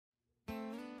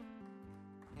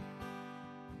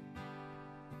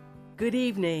Good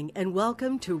evening and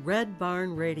welcome to Red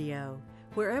Barn Radio.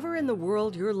 Wherever in the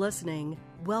world you're listening,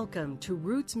 welcome to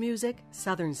Roots Music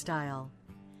Southern Style.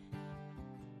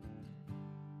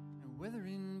 Whether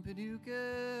in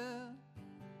Paducah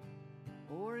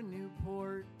or in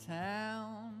Newport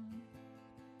town,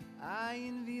 I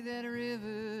envy that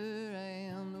river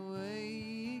and the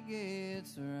way it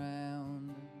gets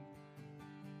around.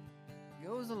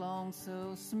 Goes along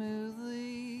so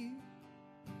smoothly,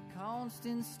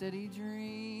 constant steady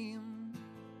dream,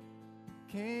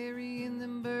 carrying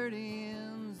them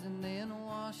burdens and then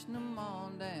washing them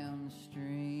on down the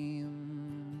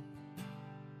stream.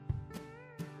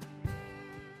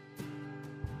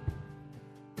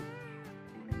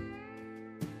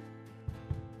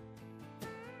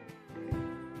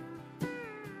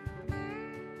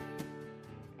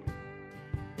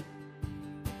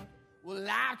 Well,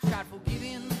 I've tried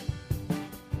forgiving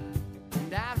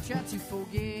and I've tried to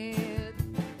forget,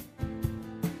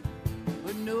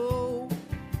 but no,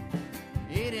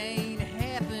 it ain't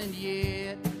happened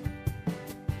yet.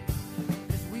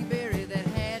 'Cause we buried that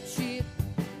hatchet,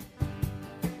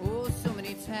 oh, so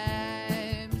many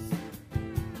times,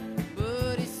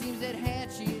 but it seems that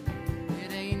hatchet,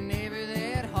 it ain't never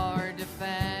that hard to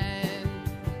find.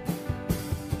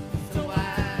 So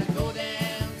I go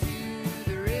down to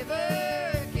the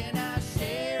river, can I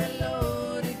share a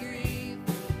load of grief?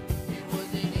 It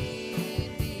was an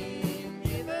Indian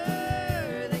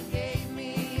giver that gave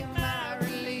me my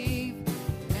relief,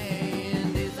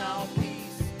 and is all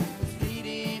peace was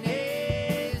fleeting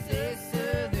as a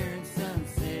southern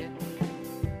sunset.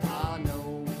 I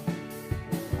know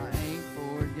I ain't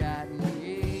forgotten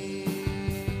yet.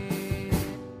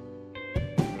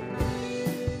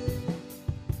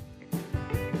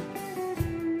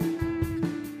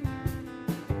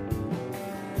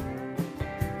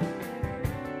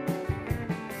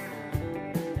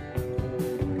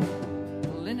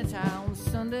 Well, in a town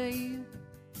Sunday,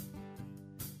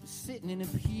 sitting in a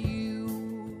pew,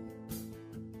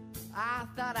 I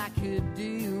thought I could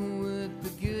do what the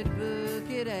good book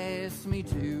had asked me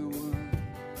to.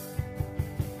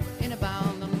 And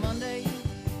about on Monday,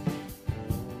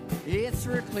 it's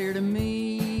real clear to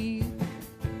me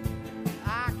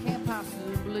I can't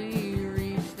possibly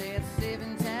reach that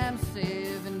 7 times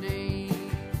 70.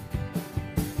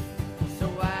 So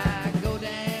I go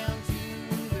down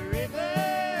to the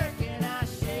river, can I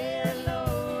share a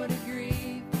load of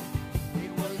grief?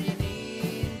 It was an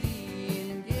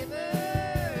Indian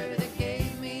giver that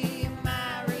gave me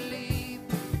my relief,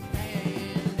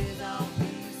 and his all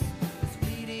peace was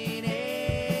fleeting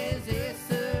as a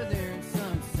southern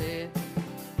sunset.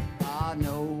 I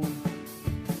know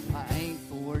I ain't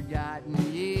forgotten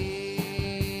yet.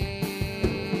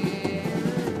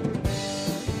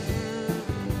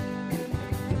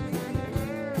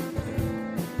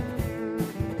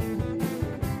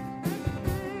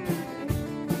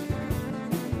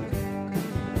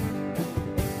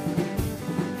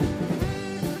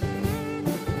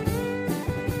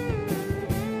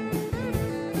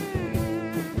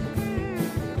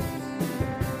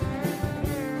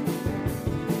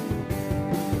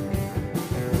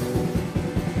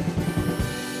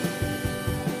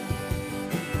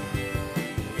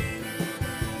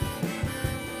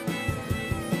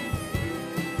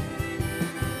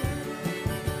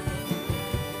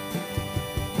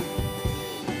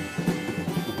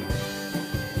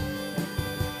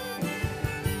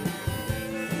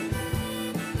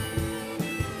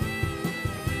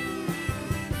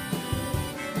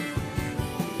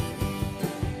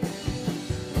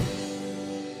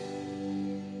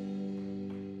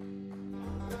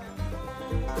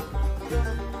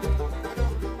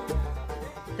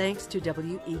 Thanks to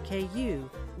WEKU,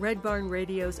 Red Barn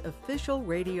Radio's official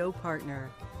radio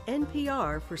partner,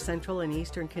 NPR for Central and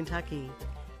Eastern Kentucky.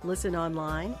 Listen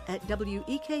online at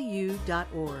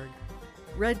weku.org.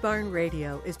 Red Barn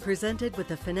Radio is presented with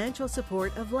the financial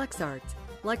support of LexArts,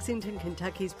 Lexington,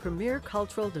 Kentucky's premier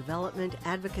cultural development,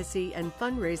 advocacy, and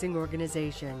fundraising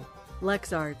organization.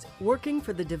 LexArts, working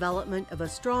for the development of a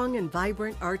strong and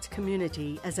vibrant arts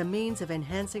community as a means of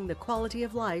enhancing the quality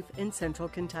of life in Central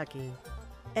Kentucky.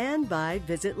 And by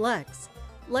Visit Lex,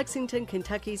 Lexington,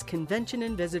 Kentucky's Convention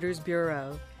and Visitors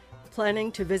Bureau. Planning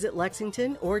to visit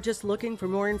Lexington or just looking for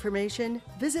more information?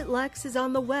 Visit Lex is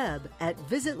on the web at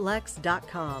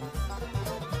visitlex.com.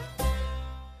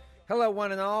 Hello,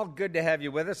 one and all. Good to have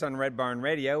you with us on Red Barn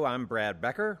Radio. I'm Brad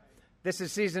Becker. This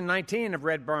is season 19 of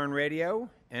Red Barn Radio,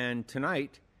 and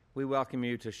tonight we welcome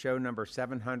you to show number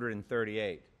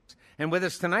 738. And with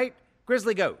us tonight,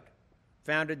 Grizzly Goat.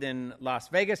 Founded in Las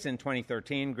Vegas in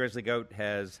 2013, Grizzly Goat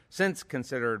has since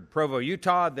considered Provo,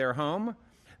 Utah their home.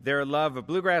 Their love of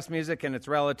bluegrass music and its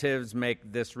relatives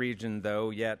make this region, though,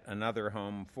 yet another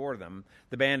home for them.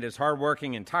 The band is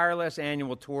hardworking and tireless.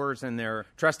 Annual tours in their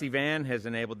trusty van has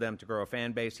enabled them to grow a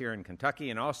fan base here in Kentucky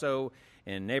and also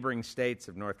in neighboring states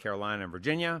of North Carolina and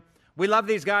Virginia. We love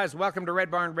these guys. Welcome to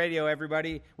Red Barn Radio,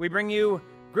 everybody. We bring you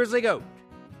Grizzly Goat.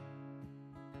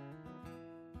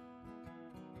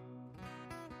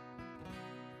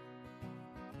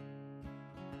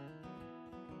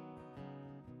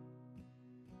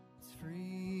 It's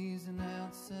freezing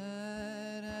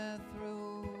outside, I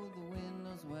throw the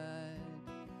windows wide,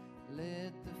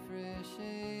 let the fresh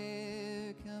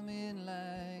air come in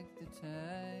like the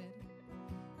tide.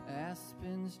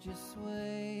 Aspens just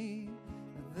sway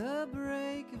at the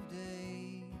break of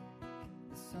day.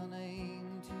 The sun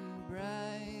ain't too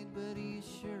bright, but he's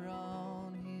sure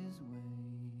on his way.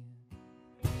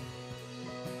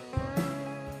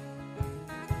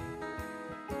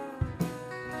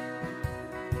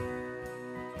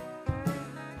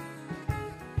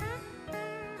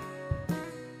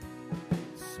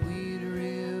 Sweet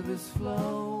rivers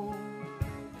flow,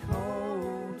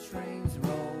 cold trains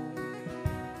roll.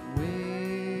 Where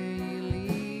you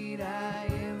lead, I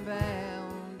am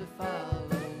bound to follow.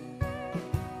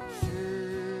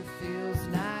 Sure feels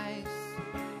nice,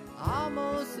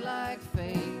 almost like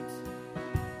fate.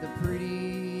 The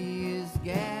prettiest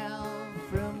gal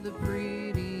from the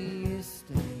prettiest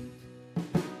state.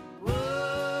 Whoa,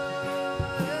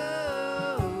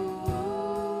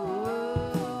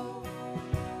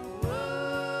 whoa,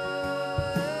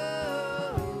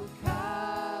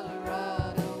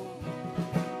 Colorado.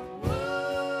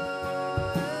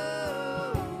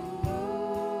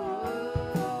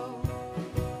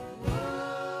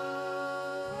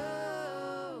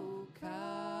 Whoa,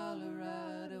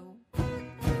 Colorado.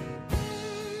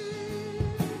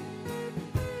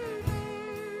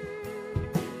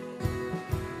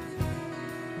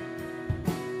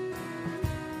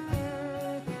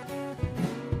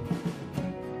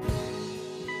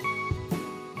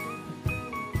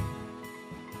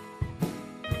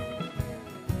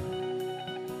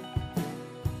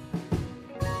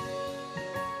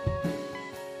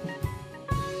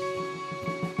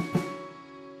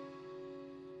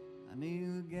 I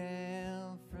knew a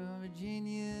gal from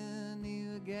Virginia,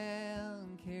 knew a gal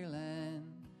in Caroline,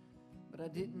 but I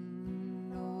didn't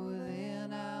know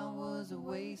then I was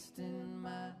wasting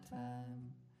my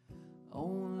time.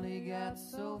 Only got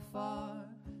so far,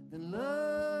 then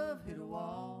love hit a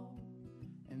wall,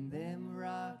 and them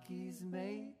Rockies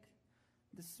make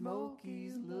the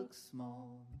Smokies look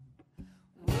small.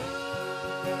 Whoa,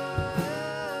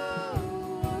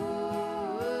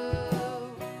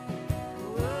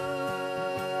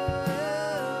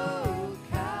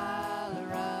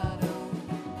 Colorado.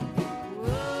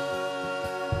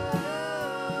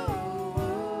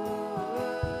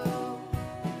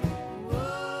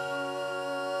 Whoa,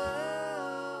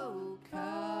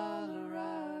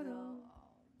 Colorado.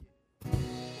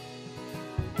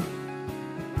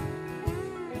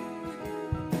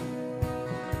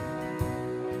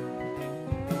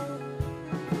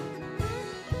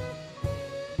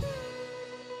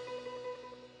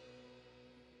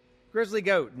 Grizzly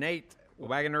Goat, Nate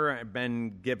Wagoner,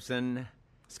 Ben Gibson,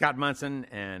 Scott Munson,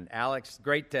 and Alex.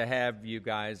 Great to have you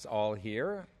guys all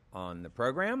here on the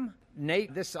program.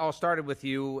 Nate, this all started with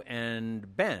you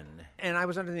and Ben, and I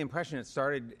was under the impression it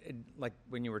started like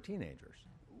when you were teenagers.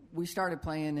 We started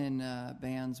playing in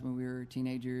bands when we were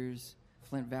teenagers.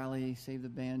 Flint Valley, Save the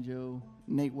Banjo,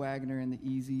 Nate Wagner and the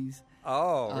Easies.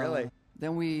 Oh, really?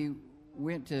 Then we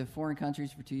went to foreign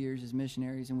countries for 2 years as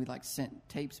missionaries, and we sent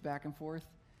tapes back and forth.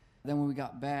 Then when we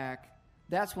got back,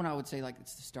 that's when I would say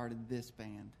it's the start of this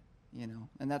band,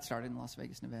 and that started in Las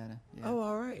Vegas, Nevada. Yeah. Oh,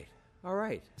 all right. All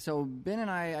right. So Ben and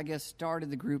I guess,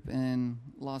 started the group in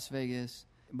Las Vegas,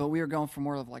 but we were going for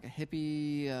more of a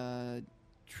hippie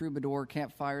troubadour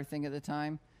campfire thing at the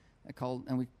time.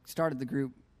 And we started the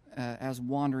group as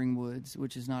Wandering Woods,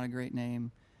 which is not a great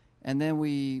name. And then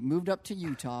we moved up to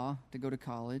Utah to go to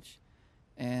college,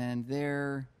 and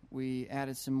there we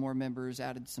added some more members,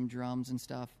 added some drums and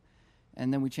stuff,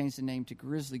 and then we changed the name to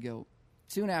Grizzly Goat.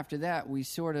 Soon after that, we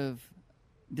sort of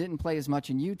didn't play as much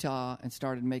in Utah and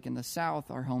started making the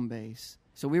South our home base.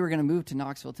 So we were going to move to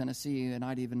Knoxville, Tennessee, and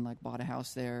I'd even bought a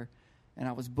house there, and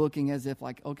I was booking as if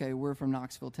okay, we're from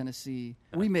Knoxville, Tennessee.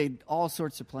 We made all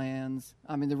sorts of plans.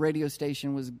 I mean, the radio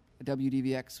station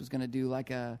WDVX was going to do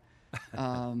a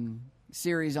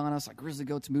series on us, Grizzly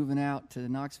Goat's moving out to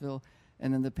Knoxville,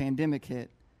 and then the pandemic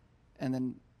hit, and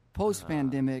then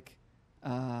post-pandemic,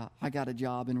 I got a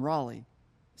job in Raleigh,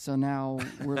 so now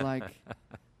we're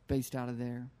based out of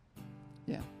there.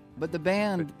 Yeah. But the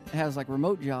band has like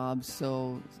remote jobs,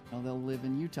 so they'll live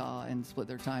in Utah and split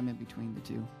their time in between the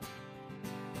two.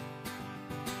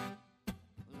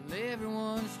 Well,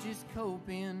 everyone's just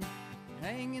coping,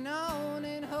 hanging on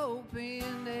and hoping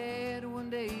that one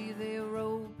day they'll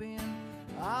rope in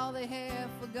all they have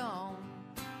forgone,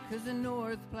 'cause the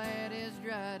North Platte has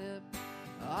dried up,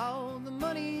 all the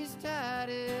money's tied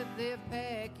up, they're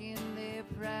packing their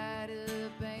pride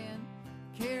up and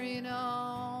carrying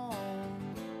on.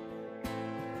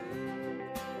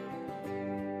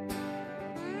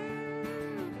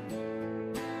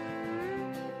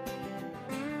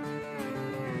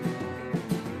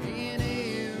 In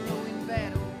a rowing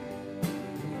battle,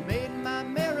 made my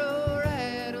marrow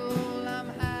rattle, I'm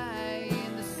high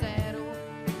in the saddle,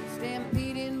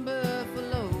 stampeding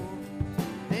buffalo,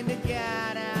 then the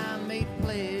guide I made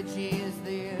pledges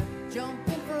there,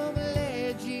 jumping from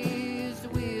ledges, the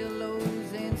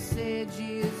willows and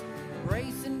sedges,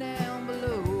 racing down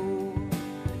below.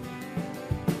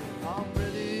 Oh,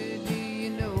 brother, do you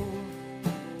know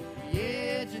the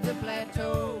edge of the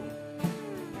plateau?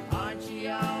 Aren't you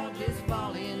all just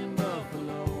falling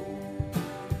buffalo?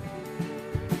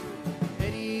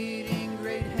 Headed in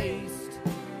great haste,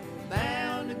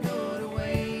 bound to go to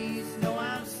waste. No,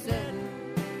 I'm setting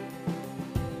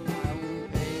my own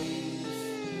pace.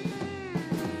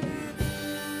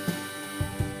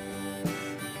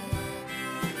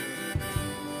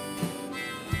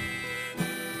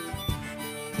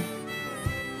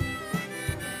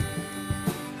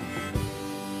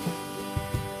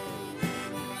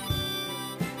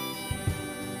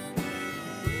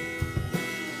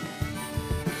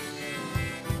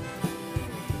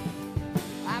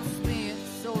 I've spent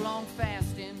so long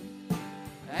fasting,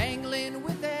 angling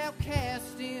without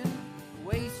casting,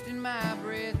 wasting my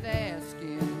breath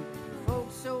asking,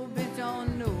 folks so bent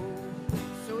on no.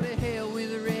 So to hell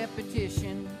with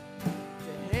repetition,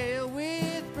 to hell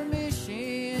with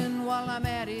permission, while I'm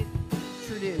at it,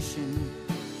 tradition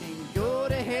can go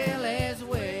to hell as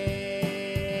well.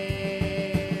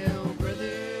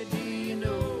 Brother, do you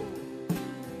know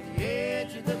the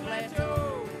edge of the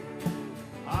plateau?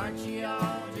 Aren't you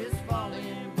all just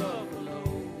falling buffalo?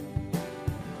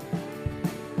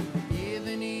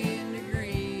 Giving in the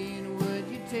green, would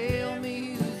you tell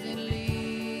me who's in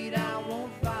lead? I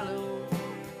won't follow.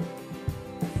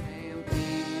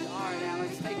 Stampede. All right,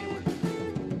 Alex, take it away.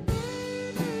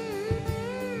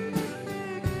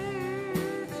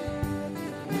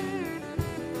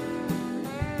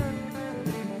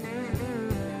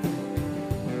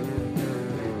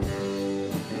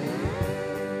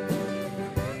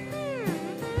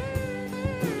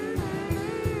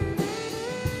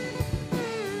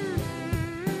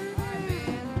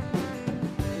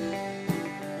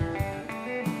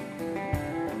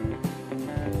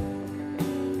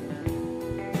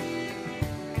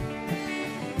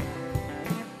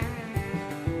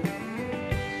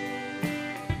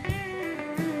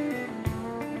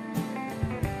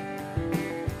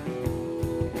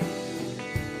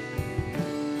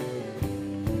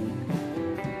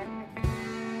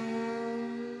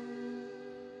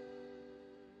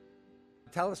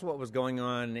 Tell us what was going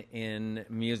on in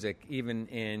music, even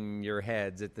in your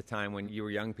heads at the time when you were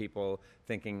young people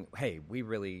thinking, hey, we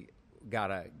really got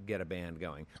to get a band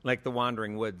going, like the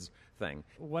Wandering Woods thing.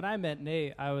 When I met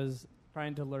Nate, I was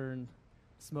trying to learn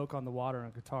Smoke on the Water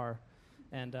on guitar.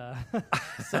 And I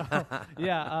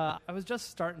was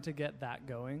just starting to get that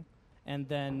going. And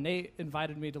then Nate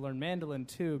invited me to learn mandolin,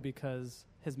 too, because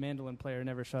his mandolin player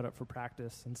never showed up for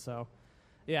practice. And so,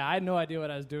 yeah, I had no idea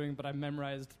what I was doing, but I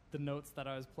memorized the notes that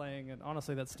I was playing. And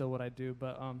honestly, that's still what I do.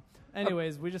 But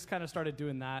anyways, we just kind of started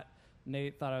doing that.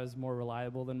 Nate thought I was more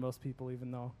reliable than most people, even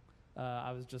though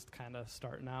I was just kind of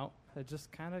starting out. It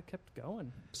just kind of kept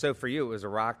going. So for you, it was a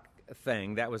rock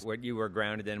thing. That was what you were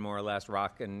grounded in, more or less,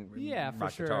 rock and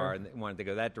rock for guitar, sure. and wanted to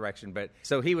go that direction. But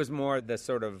so he was more the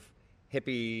sort of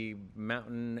hippie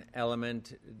mountain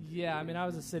element. Yeah, I mean, I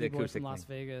was a city the boy from acoustic Las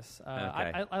thing. Vegas.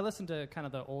 Okay. I listened to kind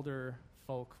of the older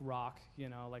folk rock, you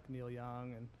know, like Neil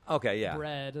Young and Okay, yeah.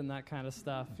 Bread and that kind of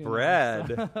stuff. you know, Bread.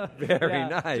 so- Very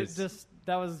Yeah, nice. Just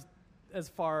that was as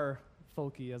far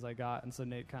folky as I got, and so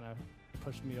Nate kind of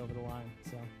pushed me over the line.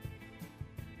 So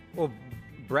Well,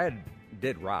 Bread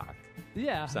did rock.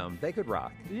 yeah, Some. They could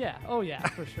rock. yeah, oh yeah,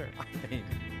 for sure. I mean,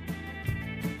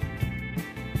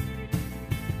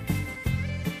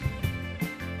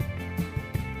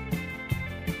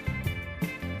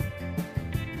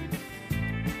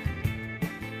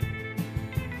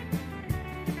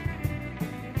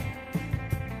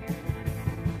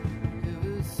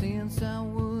 Ever since I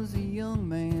was a young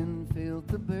man, felt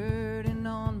the burden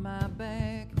on my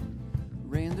back,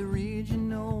 ran the region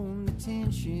known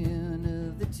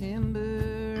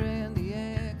timber and the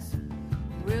axe,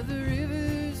 where the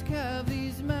rivers carve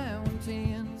these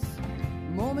mountains,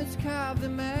 moments carve the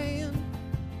man.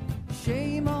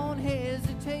 Shame on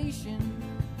hesitation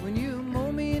when your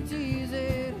moment is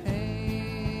at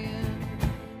hand.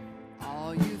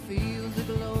 All you feel's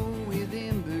aglow with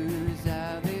embers,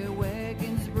 are their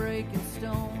wagons breaking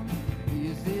stone?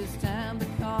 Is this time to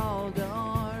call to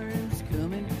arms,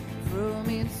 coming from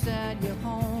inside your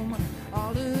home?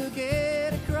 All look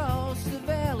at across the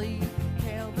valley,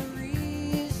 cavalry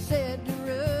is set to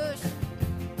rush.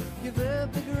 Give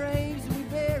up the graves we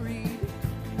buried,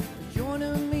 join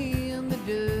them in the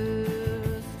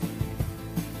dust.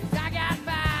 'Cause I got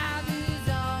fathers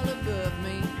all above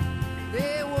me,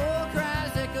 their war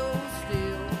cries echo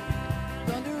still,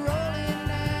 thunder rolling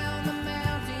down the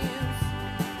mountains,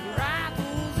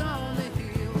 rifles on the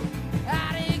hill.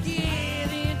 How to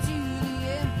give into the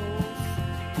impulse,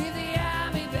 give the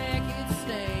army back its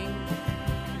sting.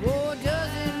 War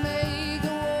doesn't make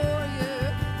a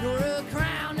warrior, nor a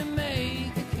crown to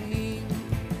make a king.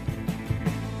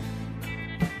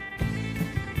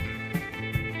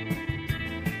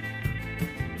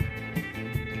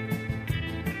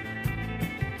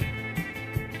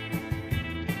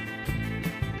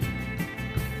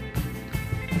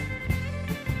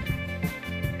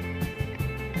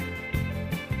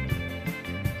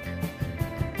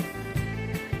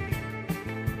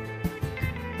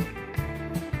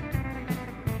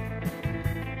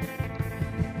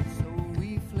 So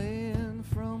we fled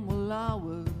from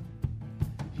Wallawa.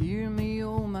 Hear me,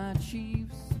 oh my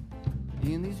chiefs.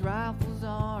 In these rifles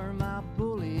are my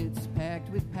bullets, packed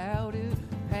with powder,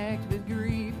 packed with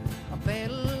grief. A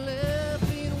battle up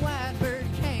in Whitebird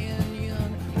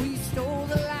Canyon. We stole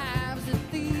the lives of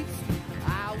thieves.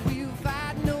 I will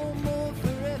fight no more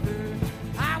forever.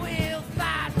 I will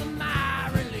fight for my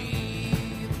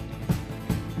relief.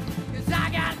 'Cause I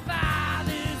got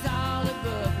fathers all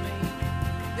above me,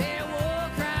 their war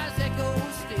cries echo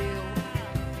still,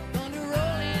 thunder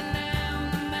rolling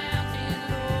down the mountain,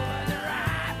 Lord, the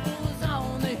rifles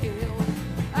on the hill.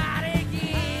 I'd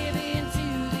give into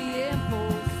the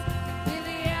impulse, give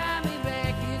the army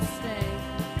back its sting.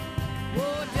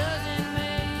 War doesn't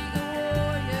make a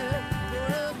warrior, or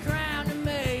a crown to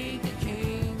make a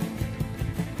king.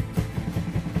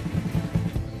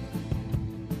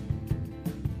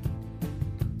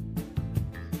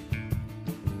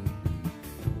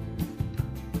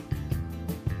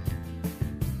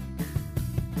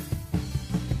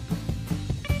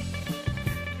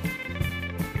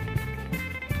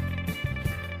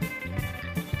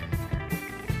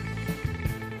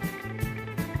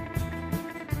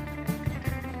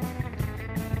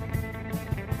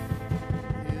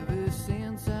 Ever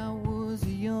since I was a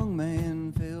young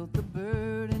man, felt the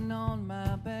burden on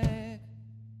my back.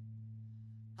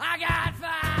 I got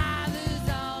fathers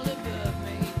all above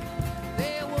me,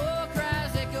 their war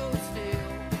cries echo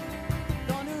still,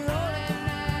 thunder rolling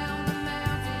down the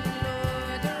mountain,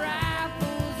 Lord, the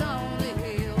rifles on the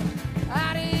hill.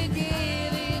 I did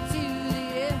give into the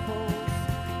impulse,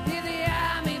 give the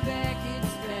army back its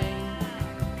sting.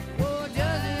 War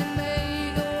doesn't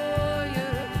make a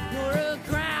warrior, nor a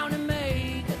crown to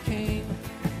make a king.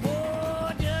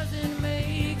 War doesn't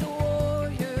make a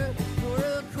warrior, nor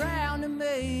a crown to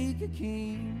make a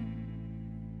king.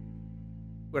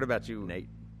 What about you, Nate?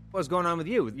 What's going on with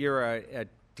you? You're a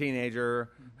teenager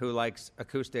who likes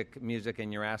acoustic music,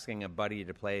 and you're asking a buddy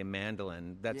to play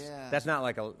mandolin. That's not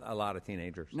like a lot of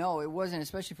teenagers. No, it wasn't,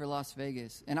 especially for Las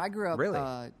Vegas. And I grew up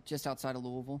Really? just outside of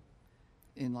Louisville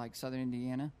in like southern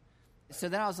Indiana. So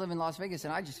then I was living in Las Vegas,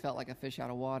 and I just felt like a fish out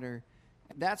of water.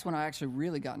 That's when I actually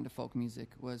really got into folk music,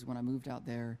 was when I moved out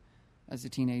there as a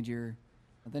teenager.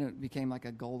 Then it became like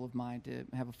a goal of mine to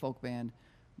have a folk band.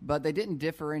 But they didn't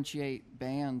differentiate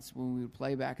bands when we would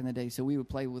play back in the day. So we would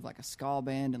play with like a ska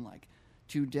band and like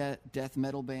two death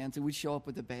metal bands. And we'd show up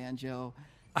with the banjo.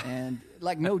 And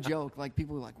like, no joke, like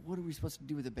people were like, what are we supposed to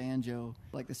do with a banjo?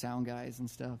 Like the sound guys and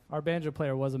stuff. Our banjo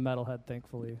player was a metalhead,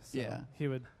 thankfully. So Yeah.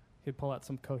 he'd pull out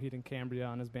some Coheed and Cambria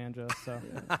on his banjo. So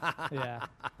yeah.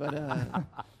 But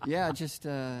yeah, just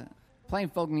playing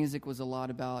folk music was a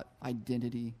lot about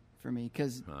identity for me,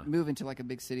 because moving to like a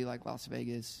big city like Las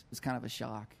Vegas was kind of a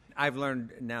shock. I've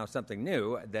learned now something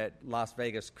new, that Las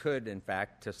Vegas could, in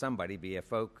fact, to somebody be a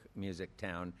folk music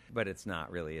town, but it's not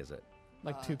really, is it?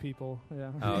 Like two people,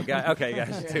 yeah. Oh, okay,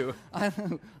 guys, two. I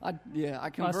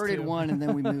converted two. one and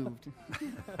then we moved.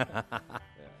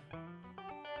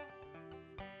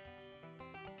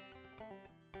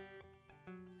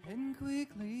 Heading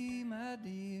quickly, my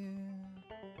dear,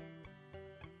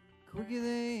 quicker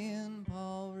than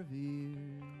Paul Revere.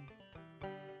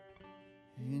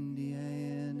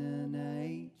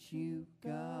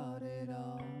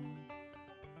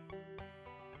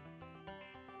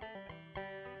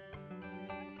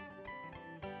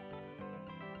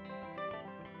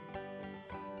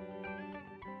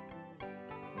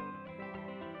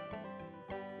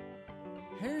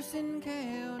 Harrison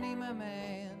County, my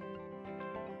man,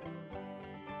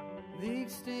 the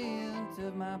extent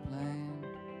of my plan,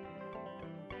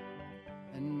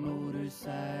 and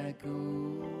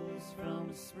motorcycles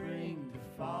from spring to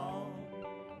fall.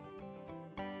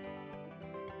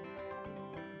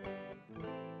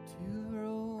 Two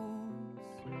rows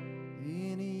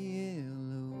in a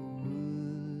yellow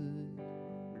wood.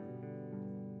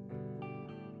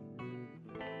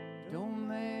 Don't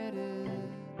matter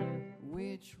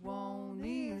which one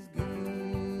is good.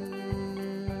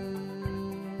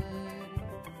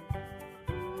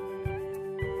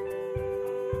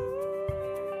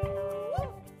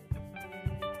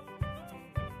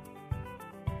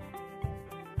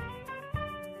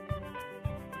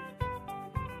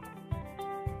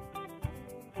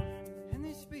 And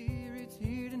the spirit's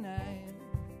here tonight,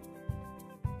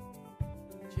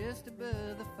 just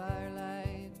above the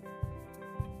firelight,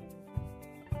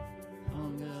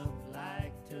 hung up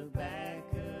like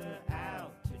tobacco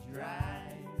out to dry.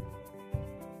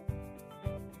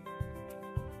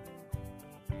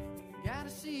 Got a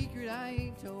secret I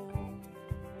ain't told,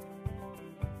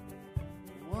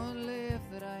 one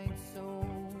left that I ain't sold.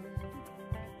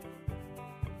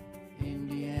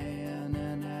 Indiana,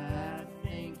 and I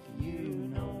think you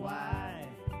know why.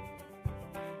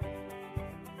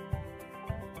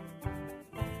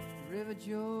 River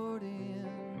Jordan,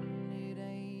 it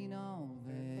ain't all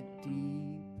that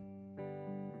deep.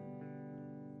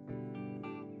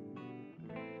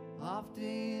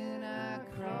 Often I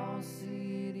cross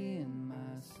it in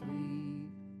my sleep.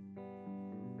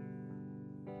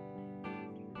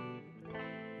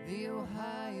 The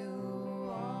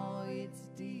Ohio, oh, it's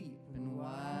deep and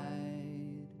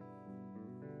wide.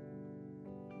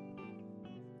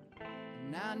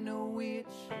 And I know which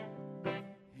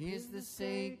is the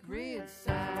sacred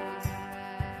side.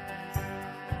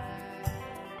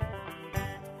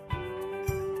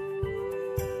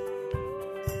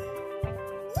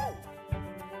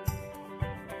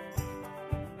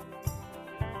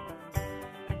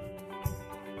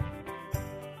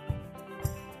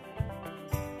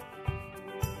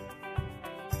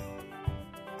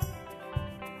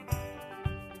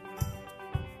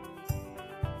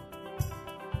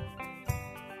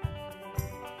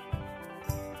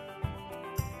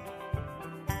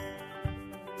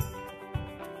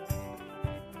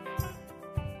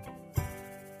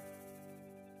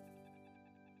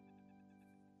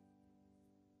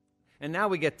 And now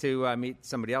we get to meet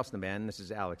somebody else in the band. This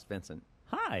is Alex Vincent.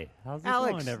 Hi, how's it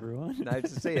Alex. going, everyone?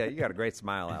 Nice to see you. You got a great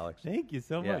smile, Alex. Thank you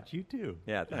so Yeah. much. You too.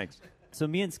 Yeah, thanks. So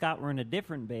me and Scott were in a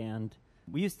different band.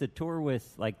 We used to tour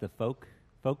with like the folk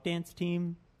dance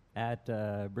team at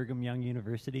Brigham Young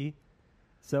University.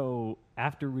 So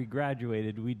after we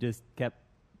graduated, we just kept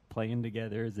playing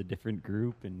together as a different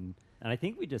group, and I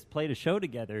think we just played a show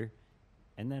together.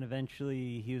 And then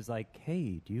eventually he was like,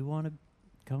 "Hey, do you want to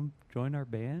come join our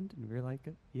band?" And we were like,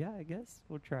 "Yeah, I guess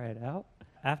we'll try it out."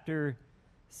 After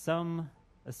some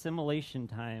assimilation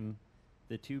time,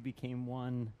 the two became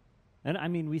one. And I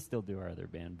mean, we still do our other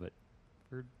band, but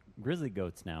we're Grizzly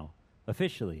Goats now,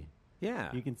 officially.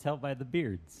 Yeah. You can tell by the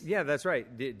beards. Yeah, that's right.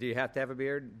 Do you have to have a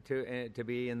beard to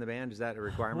be in the band? Is that a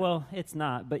requirement? Well, it's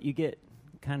not, but you get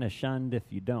kind of shunned if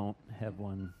you don't have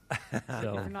one. If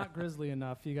So, you're not grizzly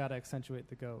enough, you got to accentuate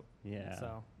the goat. yeah.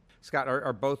 So Scott,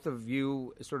 are both of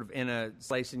you sort of in a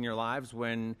place in your lives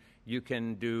when you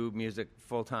can do music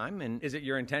full time? And is it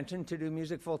your intention to do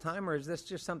music full time, or is this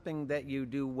just something that you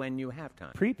do when you have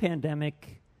time?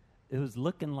 Pre-pandemic, it was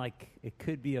looking like it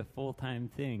could be a full-time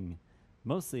thing.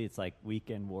 Mostly it's like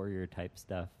weekend warrior type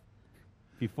stuff.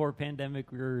 Before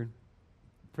pandemic, we were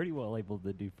pretty well able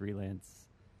to do freelance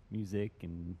music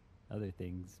and other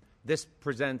things. This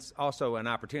presents also an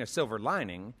opportunity, a silver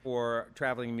lining for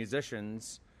traveling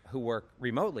musicians who work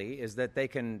remotely, is that they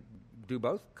can do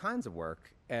both kinds of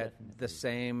work at the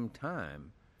same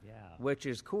time, Yeah. which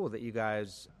is cool that you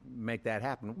guys make that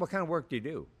happen. What kind of work do you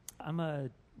do? I'm a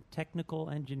technical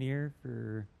engineer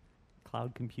for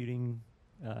cloud computing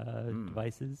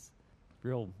devices.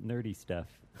 Real nerdy stuff.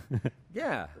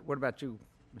 Yeah. What about you,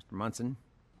 Mr. Munson?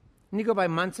 And you go by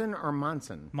Munson or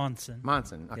Monson? Monson.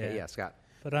 Monson. Okay, Yeah. yeah, Scott.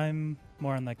 But I'm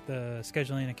more on like the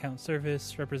scheduling account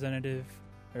service representative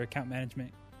or account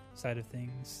management side of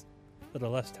things. A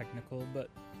little less technical, but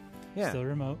Yeah. still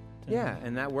remote. Yeah,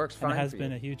 and that works fine And it has for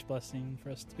been you. a huge blessing for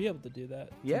us to be able to do that.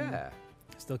 Yeah.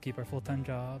 To still keep our full-time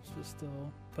jobs, but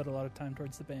still put a lot of time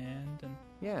towards the band. And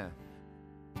Yeah.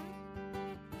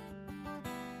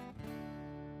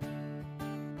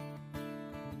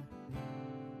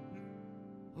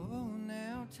 Oh,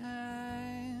 now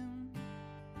time,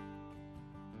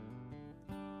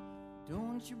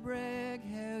 don't don't you brag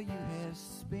how you have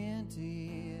spent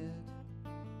it.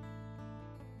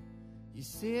 You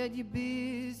said you're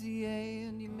busy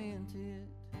and you meant it.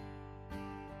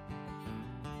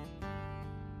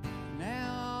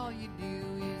 Now all you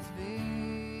do is vent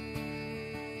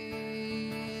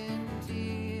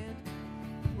it.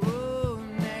 Oh,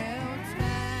 now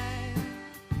time,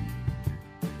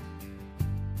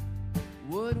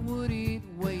 what would it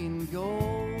weigh in gold?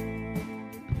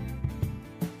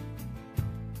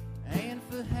 And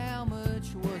for how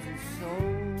much was it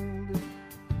sold?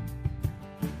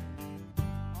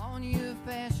 On your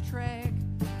fast track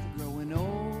to growing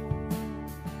old,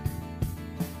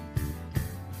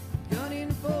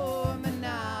 gunning for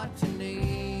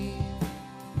monotony,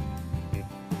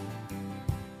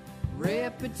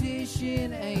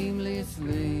 repetition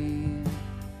aimlessly,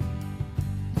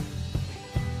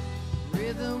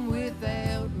 rhythm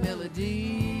without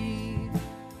melody.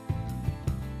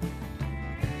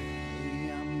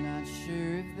 I'm not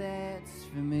sure if that's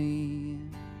for me.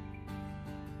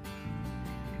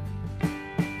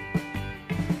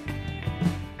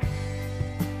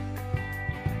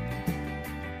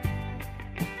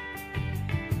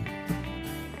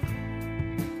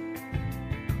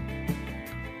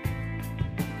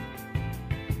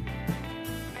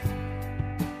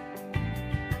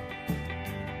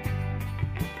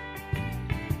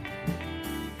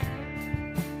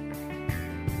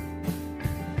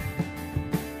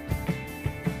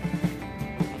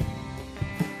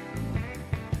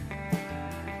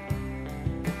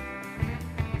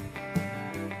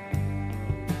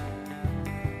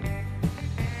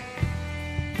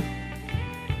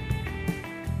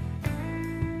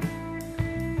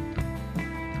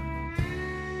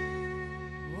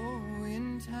 Oh,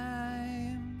 in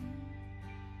time,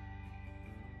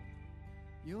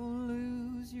 you'll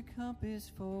lose your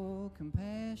compass for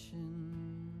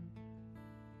compassion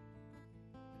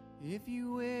if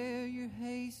you wear your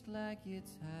haste like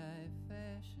it's high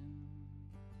fashion.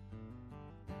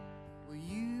 Will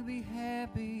you be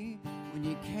happy when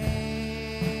you cash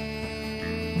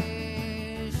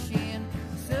in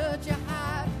such a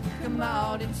hot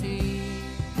commodity?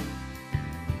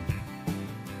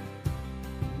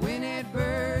 When at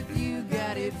birth you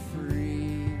got it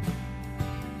free.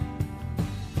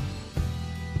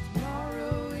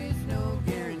 Tomorrow is no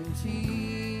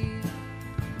guarantee.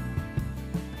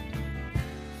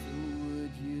 So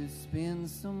would you spend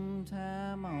some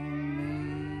time on me?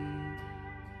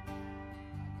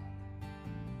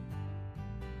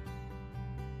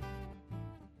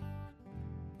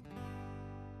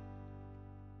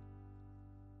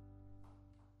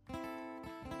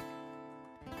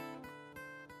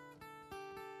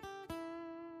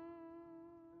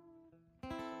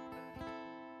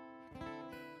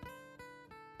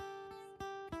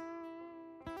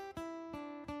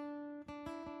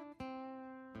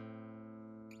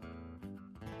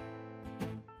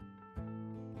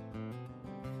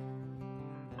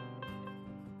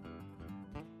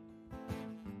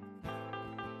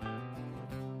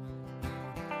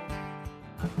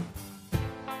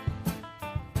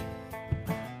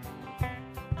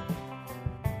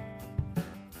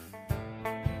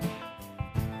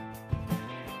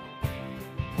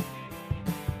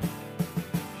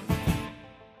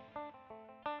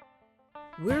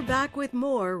 We're back with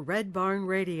more Red Barn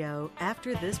Radio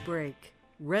after this break.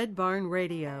 Red Barn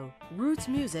Radio, roots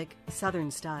music, Southern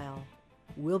style.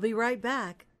 We'll be right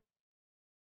back.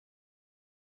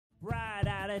 Right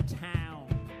out of town,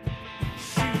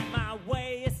 shoot my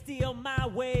way, steal my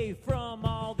way from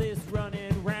all this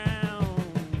running round.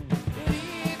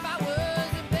 If I was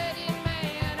a betting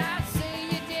man, I'd say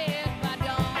you're dead by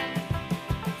dawn.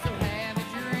 So have a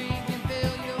drink and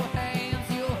fill your hands.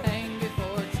 You'll hang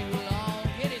before too long.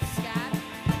 Get it, Scott?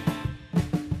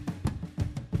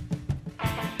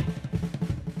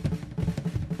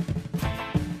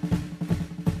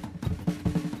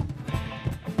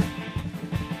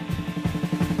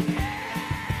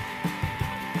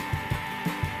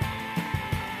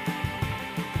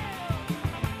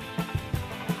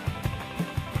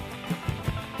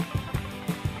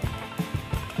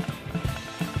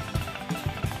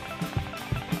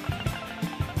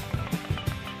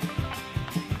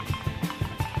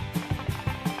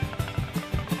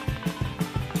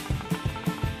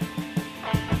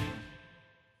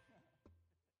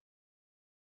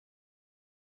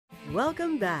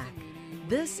 Welcome back.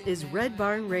 This is Red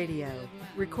Barn Radio,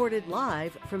 recorded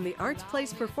live from the Arts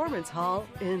Place Performance Hall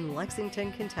in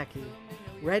Lexington, Kentucky.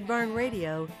 Red Barn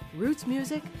Radio, roots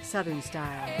music, Southern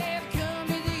style. Have come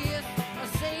to this, I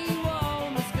say you all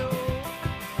must go.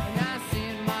 And I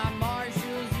send my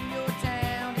marshals in your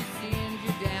town to send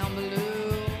you down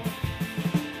below.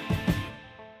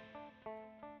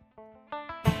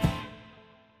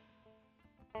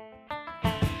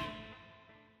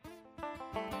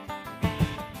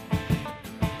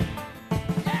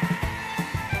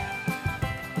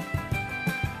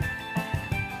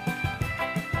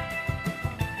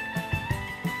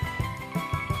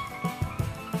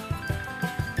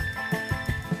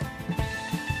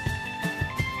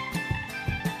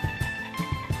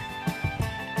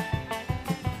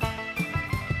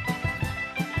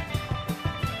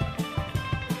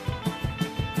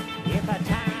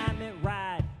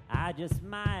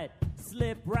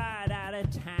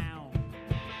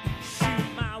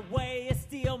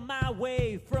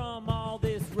 way from all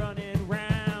this running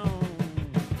round.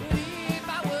 If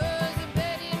I was a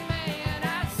betting man,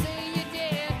 I'd say you're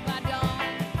dead by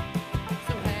dawn.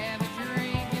 So have a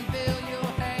drink and fill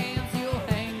your hands. You'll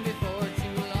hang before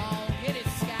too long. Get it,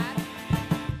 Scott?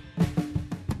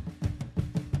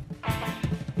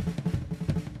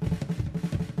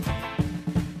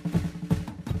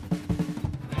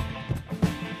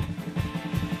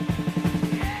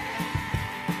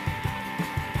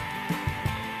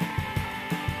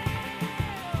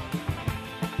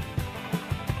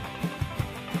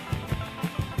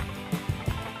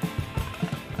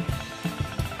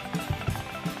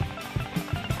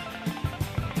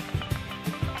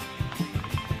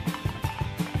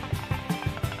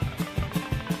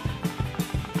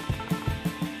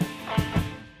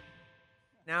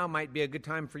 Now might be a good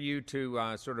time for you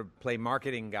to sort of play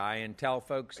marketing guy and tell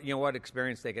folks, what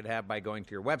experience they could have by going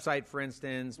to your website, for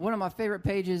instance. One of my favorite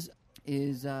pages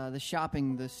is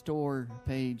the store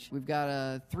page. We've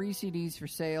got 3 CDs for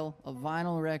sale, a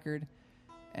vinyl record,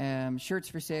 shirts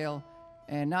for sale,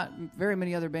 and not very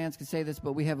many other bands can say this,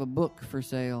 but we have a book for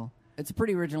sale. It's a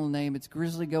pretty original name. It's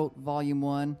Grizzly Goat Volume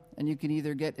 1, and you can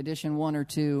either get edition 1 or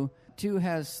 2. 2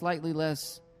 has slightly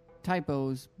less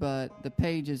typos, but the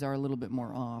pages are a little bit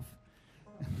more off.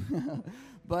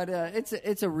 But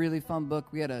it's a really fun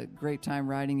book. We had a great time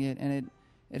writing it, and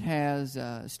it has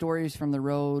stories from the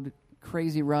road,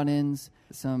 crazy run-ins,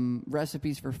 some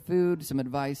recipes for food, some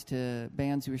advice to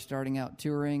bands who are starting out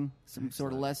touring, some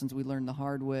sort of lessons we learned the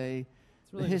hard way.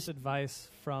 It's really just advice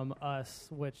from us,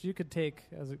 which you could take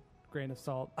as a grain of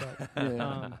salt, but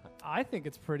I think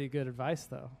it's pretty good advice,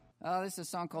 though. This is a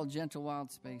song called Gentle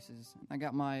Wild Spaces. I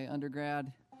got my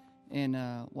undergrad in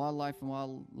wildlife and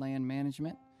wildland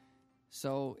management.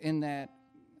 So in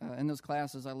those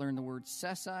classes, I learned the word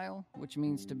sessile, which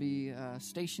means to be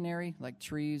stationary, like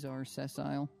trees are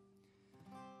sessile.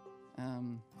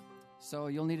 So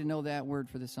you'll need to know that word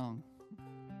for the song.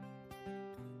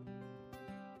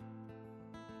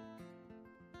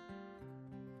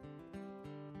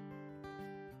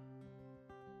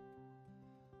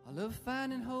 I love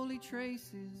finding holy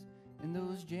traces in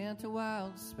those gentle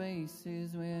wild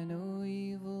spaces where no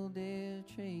evil dare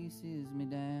chases me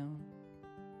down.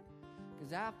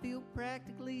 'Cause I feel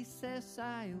practically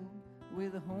sessile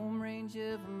with a home range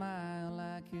of a mile.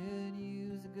 I could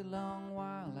use a good long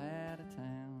while out of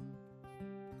town.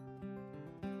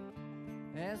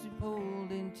 As we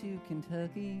pulled into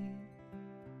Kentucky,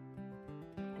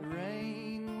 the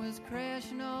rain was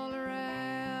crashing all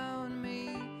around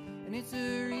me. And it's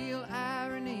a real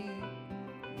irony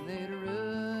that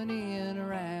running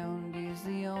around is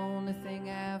the only thing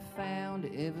I've found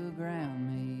to ever ground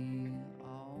me.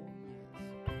 Oh, yes.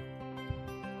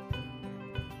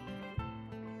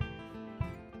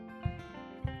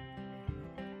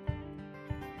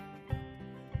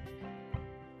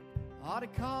 Ought to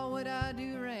call what I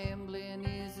do rambling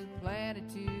is a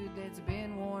platitude that's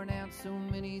been worn out so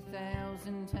many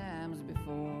thousand times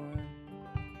before.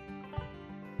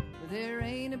 There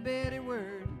ain't a better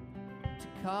word to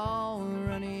call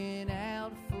running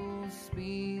out full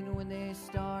speed when they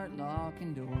start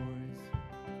locking doors.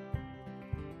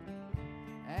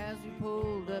 As we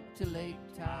pulled up to Lake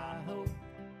Tahoe,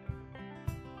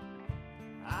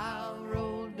 I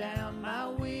rolled down my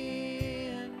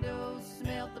window,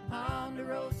 smelt the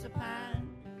ponderosa pine.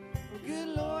 Well, good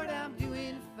Lord, I'm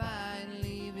doing fine,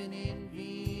 leaving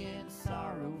envy and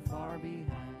sorrow far behind.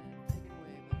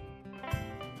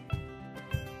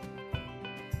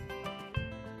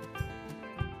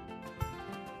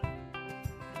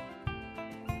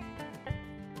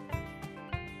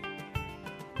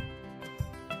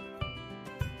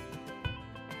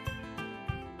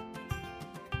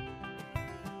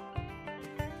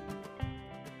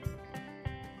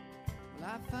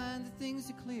 I find that things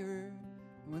are clearer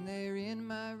when they're in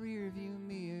my rearview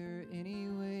mirror.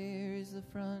 Anywhere is the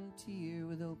frontier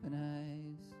with open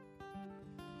eyes.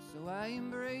 So I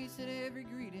embrace at every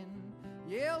greeting,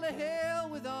 yell to hell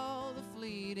with all the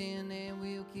fleeting, and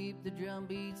we'll keep the drum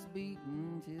beats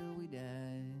beating till we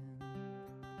die.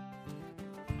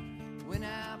 When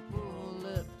I pull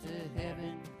up to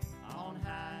heaven on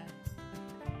high,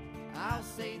 I'll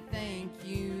say thank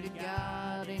you to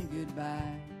God and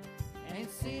goodbye. And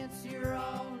since you're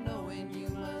all-knowing, you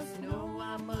must know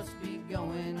I must be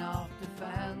going off to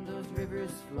find those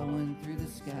rivers flowing through the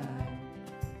sky.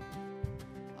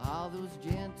 All those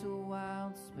gentle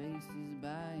wild spaces by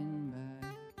and by.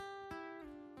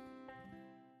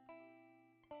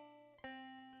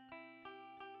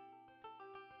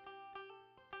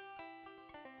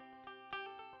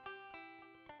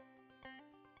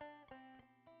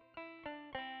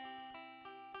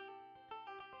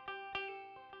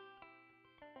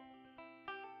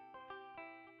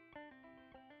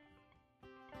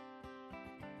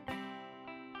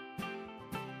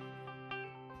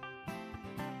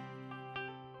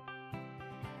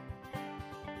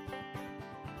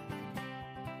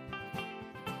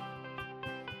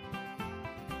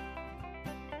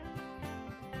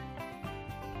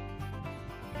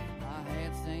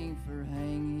 hats ain't for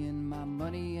hanging, my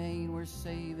money ain't worth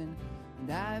saving,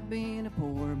 and I've been a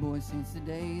poor boy since the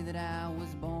day that I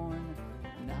was born.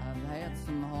 And I've had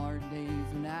some hard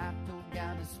days when I've told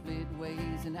God to split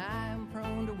ways, and I'm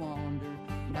prone to wander,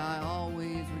 but I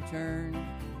always return.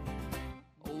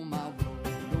 Oh, my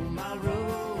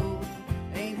road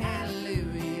ain't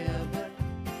hallelujah, but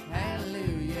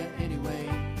hallelujah anyway.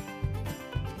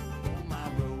 Oh, my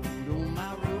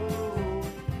road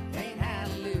ain't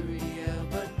hallelujah,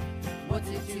 but what's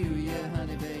it to you,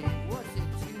 honey babe? What's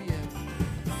it to you?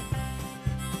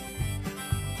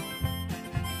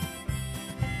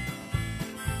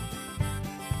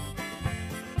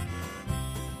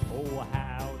 Oh,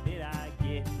 how did I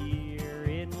get here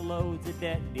in loads of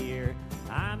debt, dear?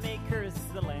 I may curse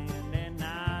the land and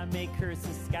I may curse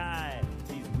the sky.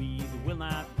 These weeds will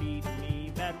not beat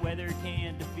me, bad weather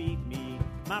can't defeat me.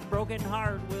 My broken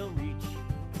heart will reach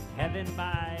heaven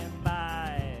by and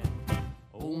by.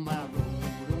 Oh, my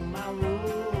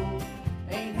road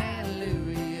ain't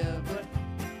hallelujah, but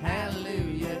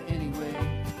hallelujah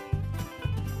anyway.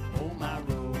 Oh, my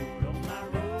road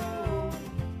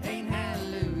ain't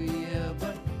hallelujah,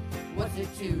 but what's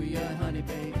it to you, honey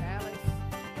babe? Alex,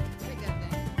 take that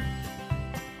thing.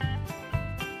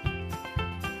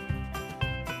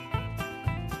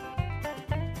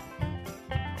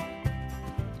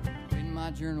 When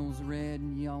my journal's read,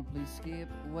 y'all please skip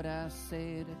what I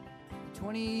said.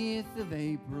 20th of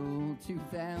April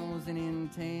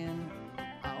 2010,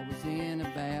 I was in a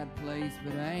bad place,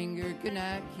 but anger could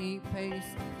not keep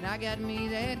pace, and I got me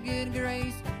that good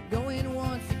grace going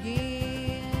once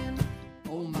again.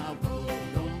 Oh, my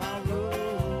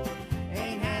road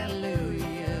ain't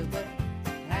hallelujah, but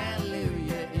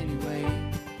hallelujah anyway.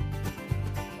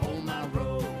 Oh, my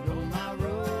road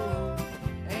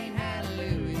ain't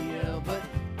hallelujah, but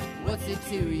what's it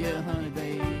to you, honey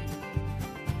babe?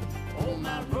 Oh,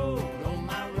 my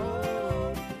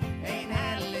road ain't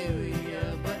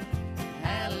hallelujah, but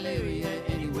hallelujah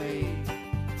anyway.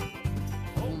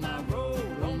 Oh, my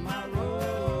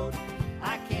road,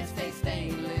 I can't stay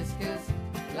stainless, 'cause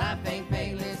life ain't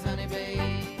painless, honey babe.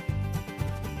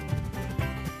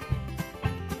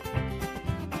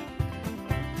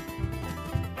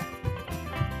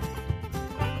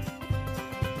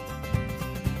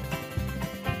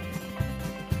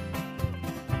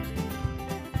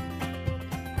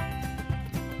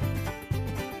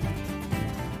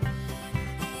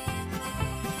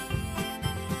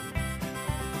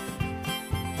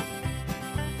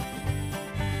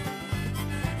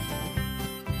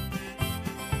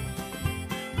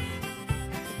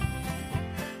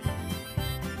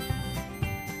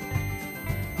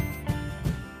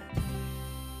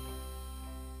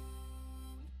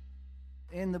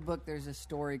 In the book, there's a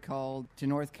story called To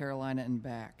North Carolina and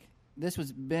Back. This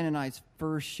was Ben and I's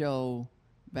first show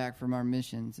back from our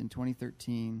missions in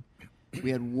 2013. We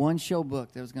had one show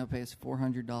booked that was going to pay us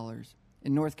 $400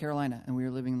 in North Carolina, and we were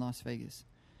living in Las Vegas.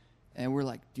 And we're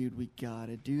like, dude, we got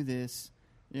to do this.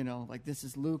 You know, like, this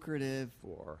is lucrative.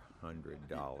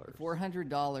 $400.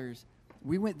 $400.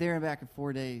 We went there and back in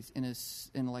 4 days in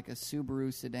like a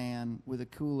Subaru sedan with a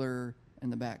cooler in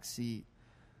the back seat.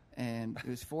 And it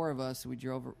was four of us, so we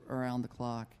drove around the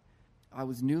clock. I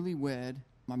was newlywed.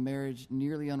 My marriage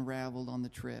nearly unraveled on the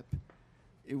trip.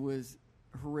 It was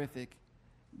horrific.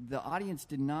 The audience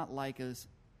did not like us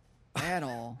at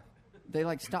all. They,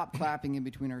 like, stopped clapping in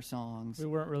between our songs. We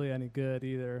weren't really any good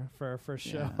either for our first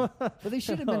show. But they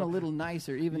should have been a little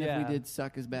nicer, even if Yeah. we did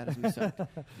suck as bad as we sucked.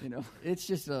 You know, it's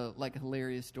just a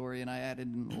hilarious story, and I added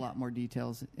in a lot more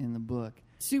details in the book.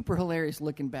 Super hilarious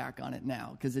looking back on it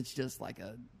now, because it's just like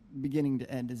a beginning to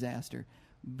end disaster.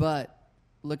 But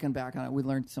looking back on it, we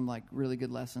learned some like really good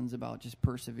lessons about just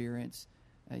perseverance,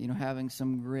 having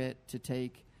some grit to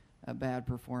take a bad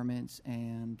performance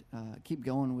and keep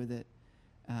going with it.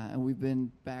 And we've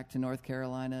been back to North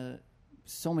Carolina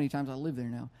so many times. I live there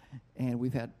now, and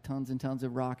we've had tons and tons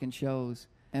of rockin' shows.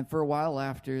 And for a while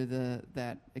after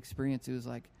that experience, it was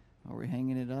like, are we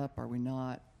hanging it up? Are we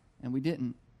not? And we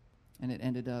didn't. And it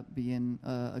ended up being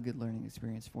a good learning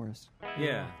experience for us.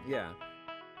 Yeah.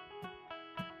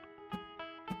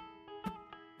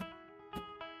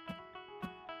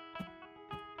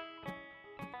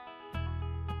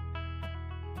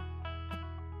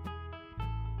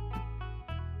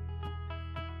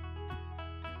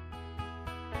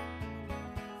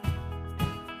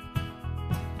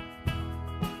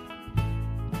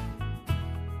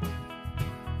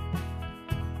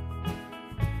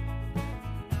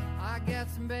 Got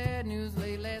some bad news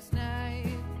late last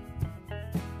night.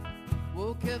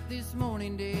 Woke up this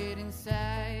morning dead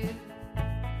inside.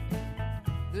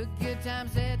 The good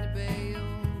times had to bail,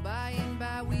 buying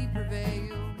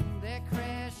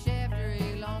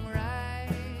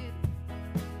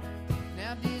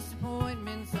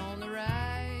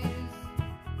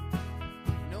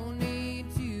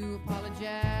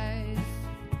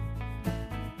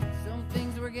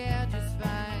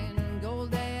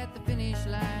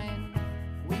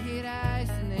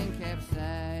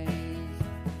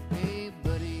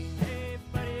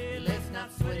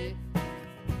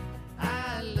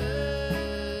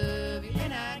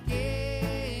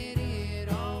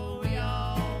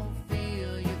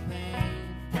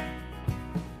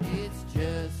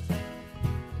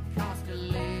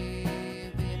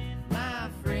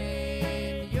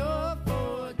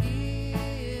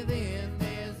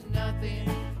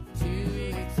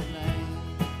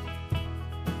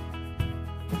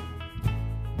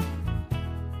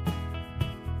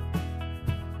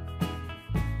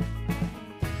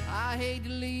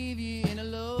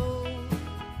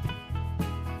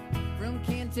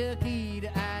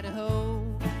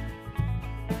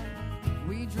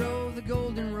the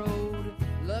golden road,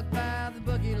 luck by the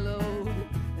bucket load,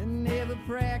 and never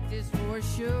practice for a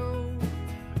show.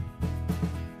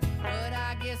 But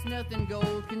I guess nothing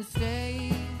gold can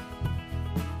stay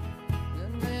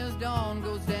unless dawn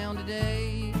goes down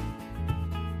today.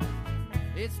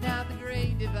 It's not the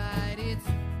great divide, it's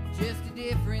just a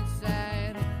different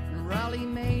side, and Raleigh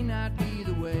may not be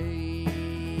the way.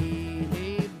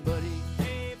 Hey buddy,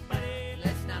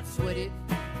 let's not sweat it.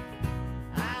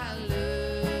 I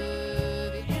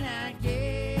love it and I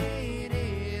get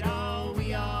it. Oh,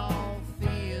 we all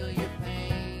feel your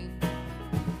pain.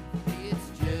 It's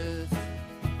just the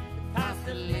cost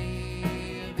of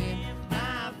living,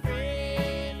 my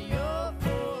friend. You're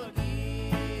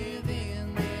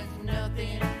forgiven. There's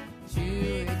nothing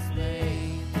to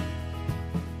explain.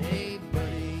 Hey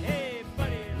buddy,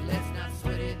 let's not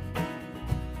sweat it.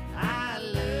 I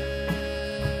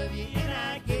love you and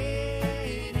I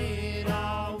get it.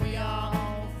 Oh, we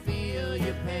all feel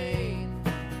your pain.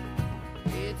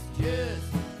 It's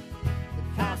just the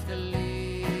cost of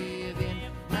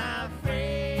living, my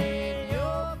friend.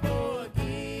 You're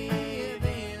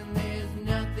forgiven. There's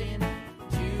nothing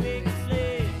to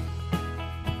explain.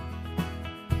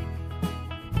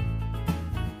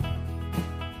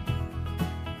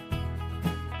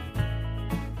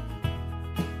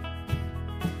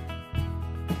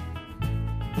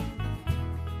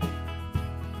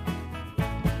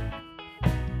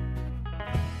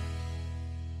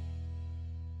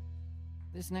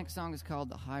 This next song is called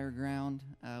 "The Higher Ground."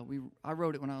 I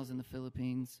wrote it when I was in the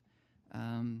Philippines,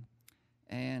 and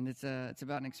it's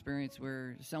about an experience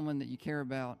where someone that you care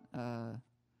about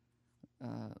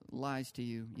lies to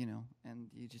you, and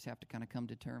you just have to kind of come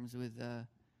to terms with,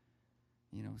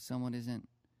 someone isn't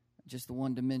just the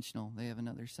one-dimensional; they have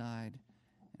another side,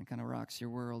 and it kind of rocks your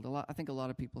world. I think a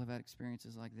lot of people have had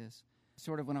experiences like this.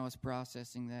 Sort of when I was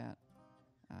processing that,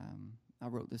 I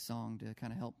wrote this song to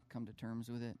kind of help come to terms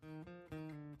with it.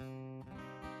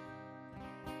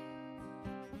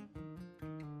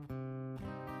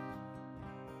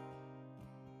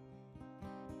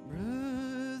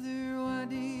 Brother, why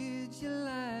did you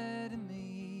lie to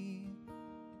me?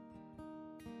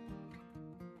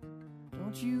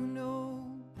 Don't you know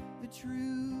the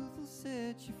truth will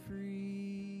set you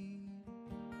free?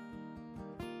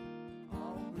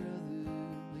 Oh, brother,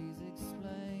 please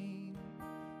explain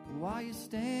why you're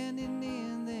standing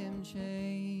in them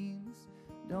chains.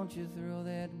 Don't you throw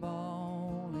that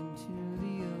ball into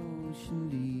the ocean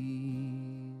deep.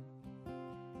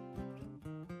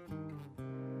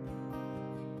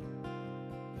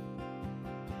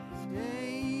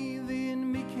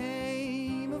 David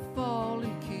became a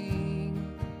fallen king.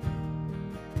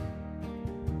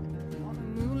 On a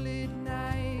moonlit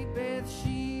night,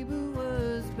 Bathsheba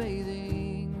was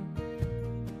bathing.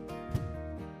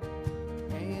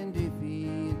 And if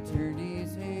he had turned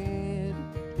his head,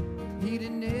 he'd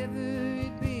have never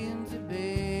had been to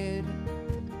bed.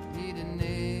 He'd have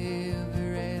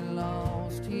never had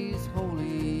lost his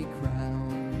holy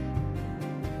crown.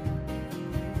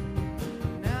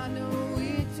 I know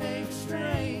it takes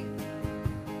strength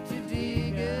to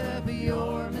dig up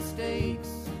your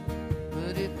mistakes,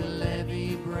 but if the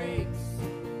levee breaks,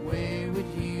 where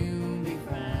would you be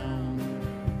found?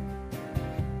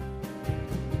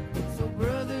 So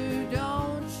brother,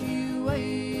 don't you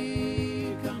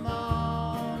wait, come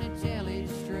on and tell it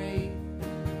straight.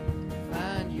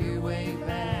 Find your way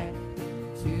back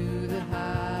to the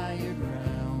higher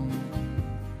ground.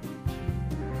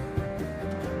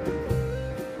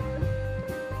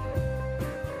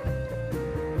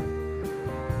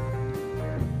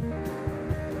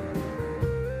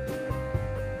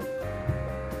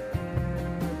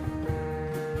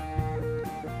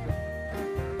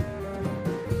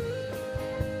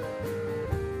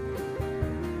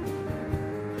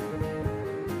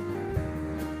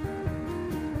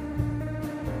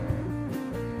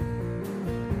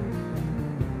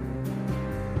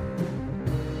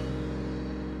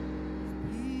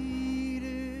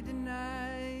 Peter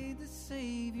denied the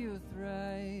Savior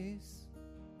thrice.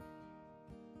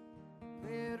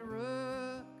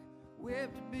 Petra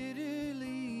wept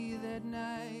bitterly that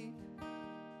night.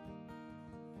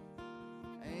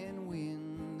 And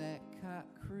when that cock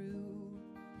crew,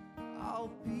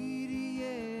 oh Peter,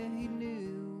 yeah, he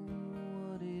knew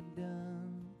what he'd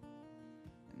done.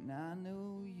 And I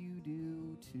know you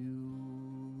do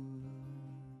too.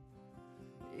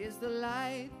 Is the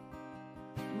light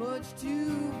much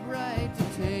too bright to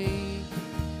take?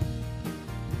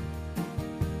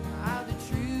 Are the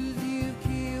truths you've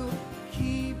killed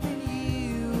keeping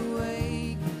you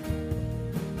awake?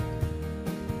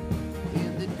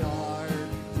 In the dark,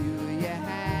 do you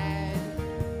hide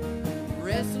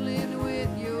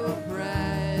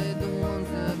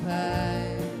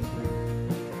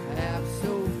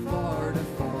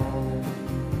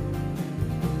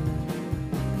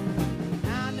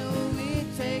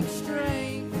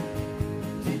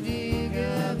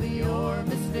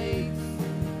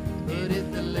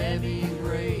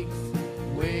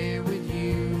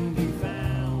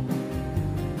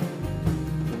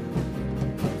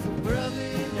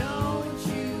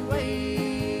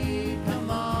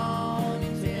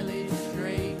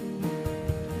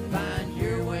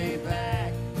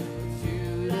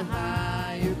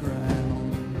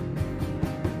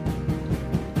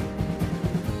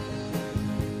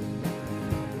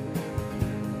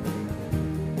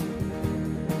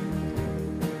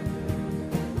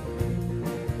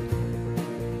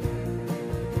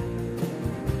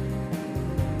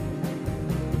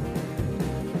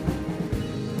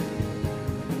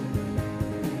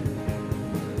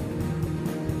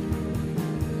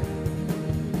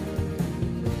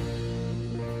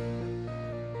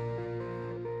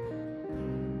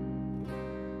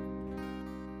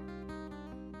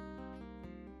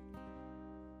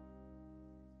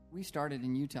We started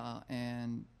in Utah,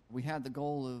 and we had the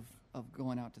goal of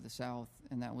going out to the South,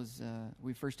 and that was,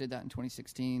 we first did that in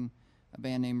 2016. A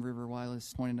band named River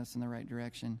Wireless pointed us in the right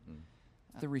direction.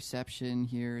 The reception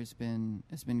here has been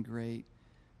great.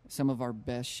 Some of our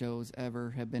best shows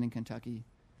ever have been in Kentucky,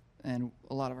 and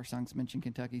a lot of our songs mention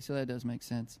Kentucky, so that does make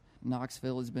sense.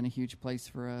 Knoxville has been a huge place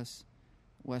for us,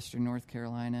 Western North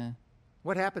Carolina.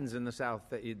 What happens in the South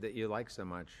that you like so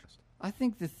much? I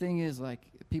think the thing is, like,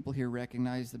 people here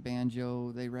recognize the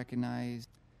banjo. They recognize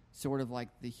sort of like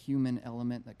the human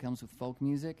element that comes with folk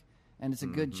music, and it's a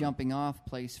good jumping off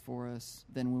place for us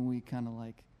than when we kind of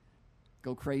like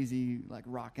go crazy, like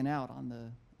rocking out on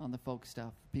the folk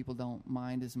stuff. People don't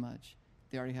mind as much.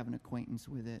 They already have an acquaintance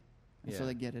with it, and so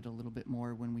they get it a little bit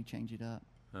more when we change it up.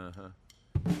 He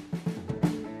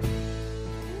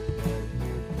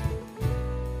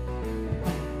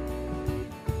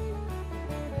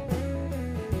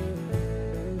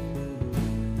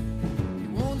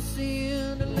won't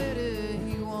send a letter,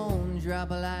 he won't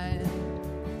drop a line.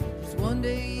 Just one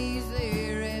day he's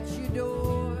there at your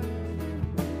door.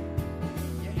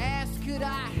 You ask, could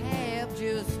I have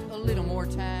just a little more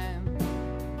time?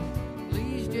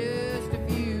 Please, just a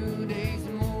few days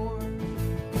more.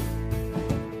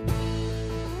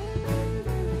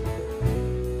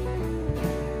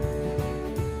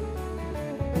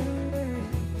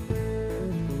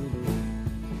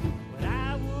 What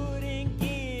I wouldn't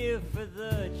give for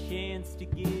the chance to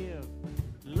give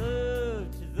love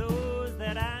to those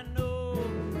that I know.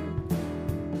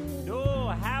 Know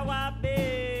how I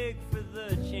beg for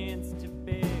the chance to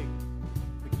beg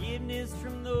forgiveness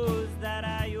from those that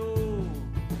I owe.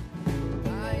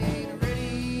 I ain't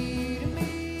ready to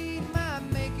meet my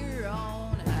maker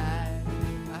on high.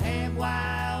 I have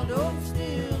wild oats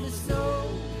still to sow.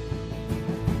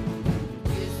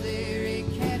 Is there a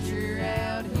catcher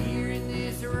out here in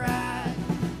this ride?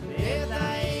 If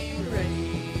I ain't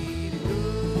ready to go.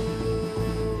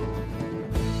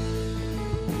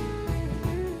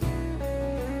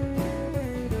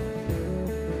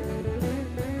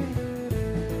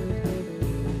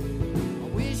 I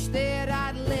wish that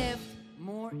I'd left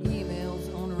more emails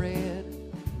unread.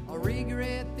 I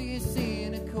regret this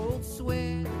in a cold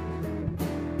sweat.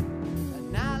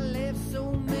 And I left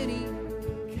so many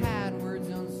kind words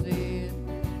unsaid.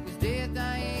 'Cause death,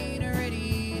 I ain't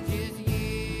ready just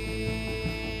yet.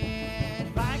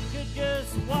 If I could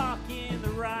just walk in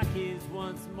the Rockies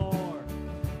once more,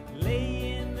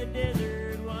 lay in the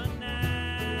desert one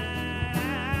night,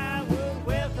 I would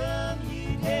welcome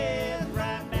you, death,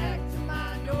 right back to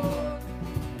my door,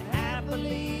 and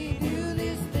happily do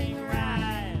this thing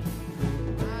right.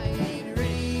 I ain't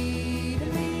ready to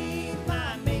meet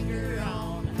my maker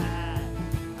on high.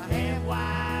 I have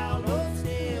wild oats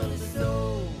still to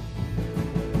sow.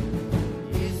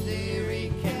 Is there a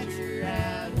catcher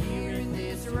out here in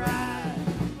this ride?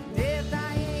 Death,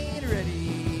 I ain't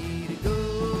ready to go.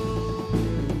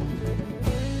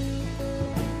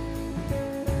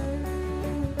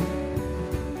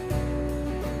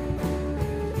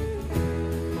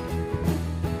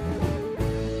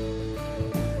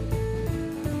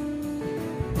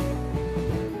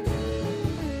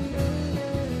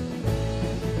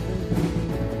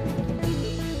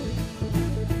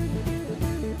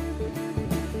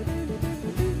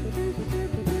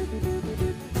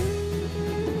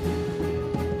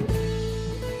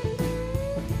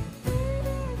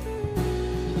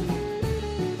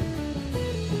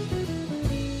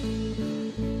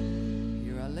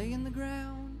 Here I lay in the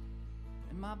ground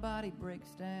and my body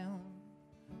breaks down.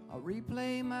 I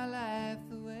replay my life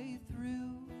the way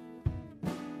through.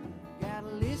 Got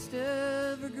a list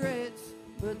of regrets,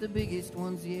 but the biggest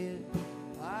ones yet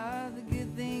are the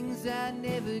good things I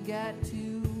never got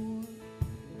to.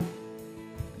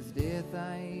 'Cause death,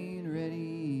 I ain't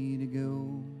ready to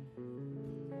go.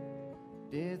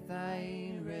 Death, I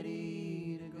ain't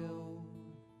ready to go.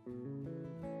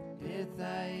 Death,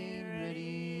 I ain't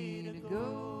ready to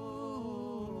go.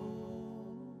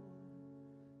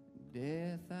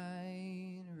 Death, I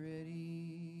ain't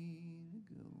ready to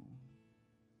go.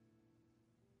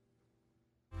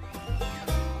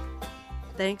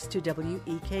 Thanks to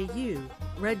WEKU,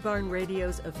 Red Barn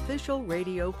Radio's official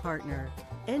radio partner,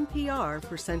 NPR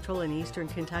for Central and Eastern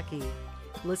Kentucky.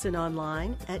 Listen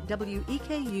online at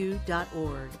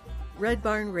weku.org. Red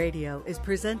Barn Radio is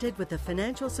presented with the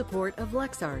financial support of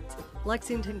LexArts,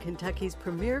 Lexington, Kentucky's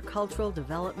premier cultural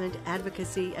development,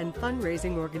 advocacy, and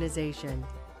fundraising organization.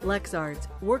 LexArts,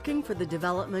 working for the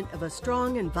development of a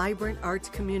strong and vibrant arts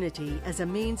community as a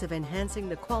means of enhancing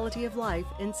the quality of life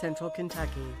in Central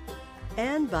Kentucky.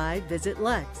 And by Visit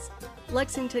Lex,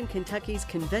 Lexington, Kentucky's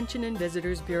Convention and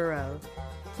Visitors Bureau.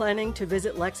 Planning to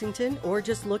visit Lexington or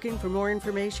just looking for more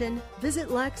information? Visit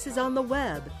Lex is on the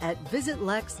web at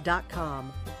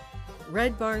visitlex.com.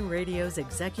 Red Barn Radio's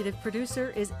executive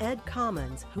producer is Ed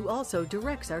Commons, who also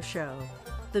directs our show.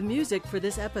 The music for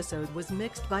this episode was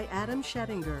mixed by Adam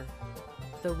Schettinger.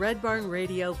 The Red Barn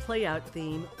Radio playout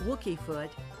theme, Wookie Foot,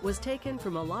 was taken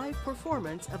from a live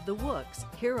performance of the Wooks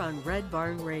here on Red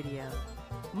Barn Radio.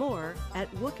 More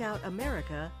at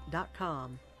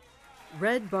WookoutAmerica.com.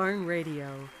 Red Barn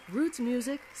Radio, roots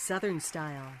music, Southern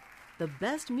style. The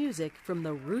best music from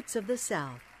the roots of the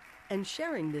South, and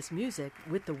sharing this music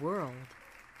with the world.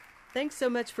 Thanks so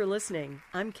much for listening.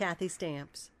 I'm Kathy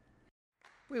Stamps.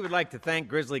 We would like to thank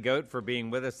Grizzly Goat for being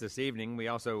with us this evening. We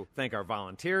also thank our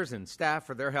volunteers and staff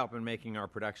for their help in making our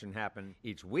production happen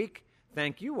each week.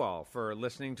 Thank you all for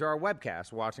listening to our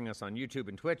webcast, watching us on YouTube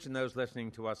and Twitch, and those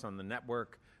listening to us on the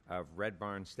network of Red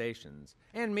Barn stations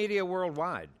and media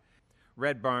worldwide.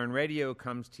 Red Barn Radio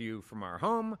comes to you from our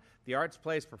home, the Arts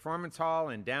Place Performance Hall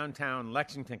in downtown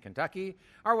Lexington, Kentucky.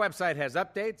 Our website has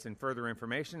updates and further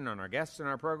information on our guests in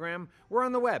our program. We're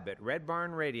on the web at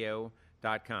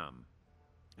redbarnradio.com.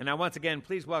 And now, once again,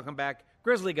 please welcome back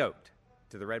Grizzly Goat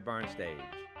to the Red Barn stage.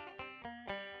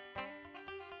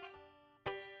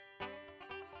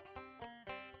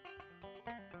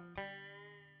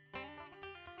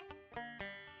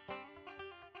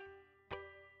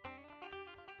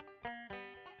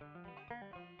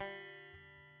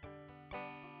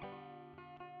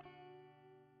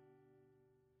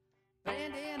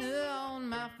 Bandana on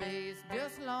my face,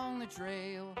 just along the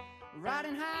trail.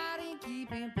 Riding high and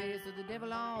keeping pace with the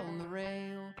devil on the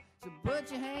rail. So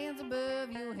put your hands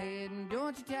above your head and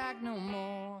don't you tack no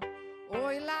more,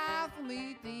 or your life will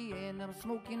meet the end. I'm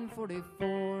smoking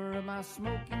 44, am I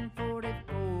smoking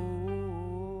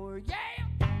 44? Yeah!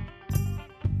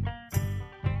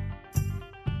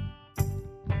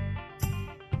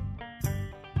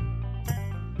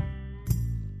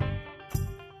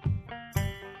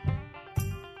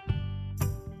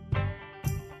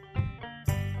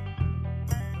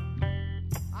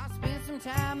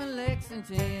 Time in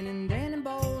Lexington and then in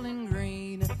Bowling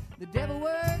Green. The devil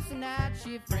works the night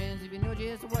shift, friends, if you know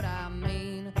just what I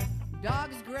mean.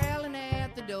 Dog is growling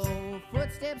at the door,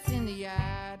 footsteps in the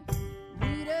yard.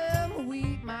 Read them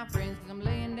wheat, my friends, 'cause I'm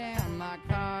laying down my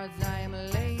cards. I am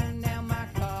laying down my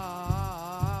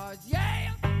cards. Yeah!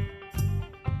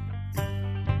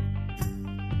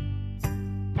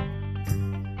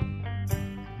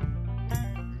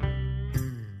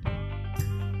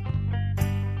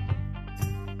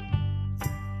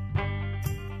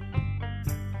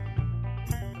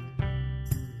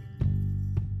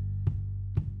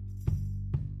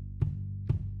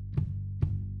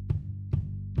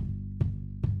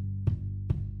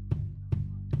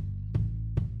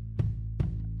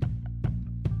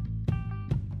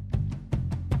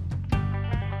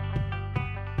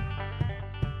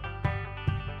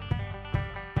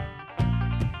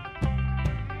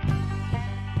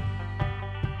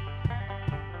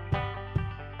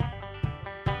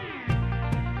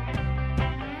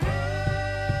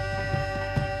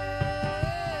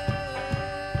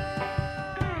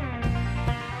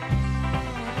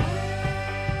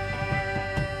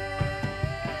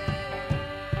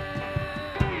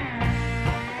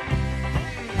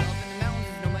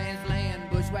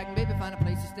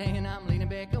 I'm leaning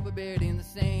back over buried in the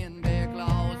sand. Bear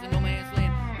claws in no man's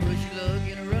land. Push your luck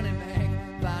in a running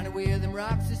back. Find it where them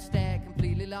rocks is stacked.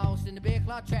 Completely lost in the bear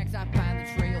claw tracks. I find the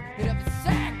trail. Hit up the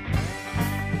sack.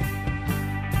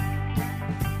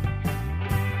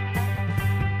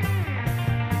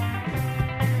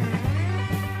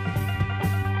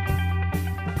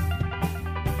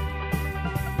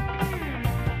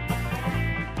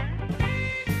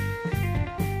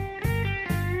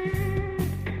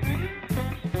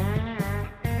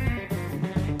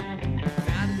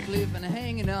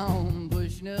 On,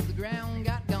 pushing up the ground,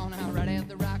 got gone out right at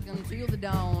the rock until the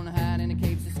dawn. Hiding in the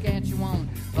Cape Saskatchewan,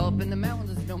 up in the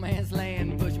mountains of no man's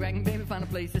land. Bushwhacking, baby, find a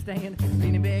place to stand.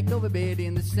 Leaning back over bed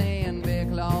in the sand. Bear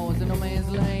claws in no man's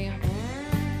land.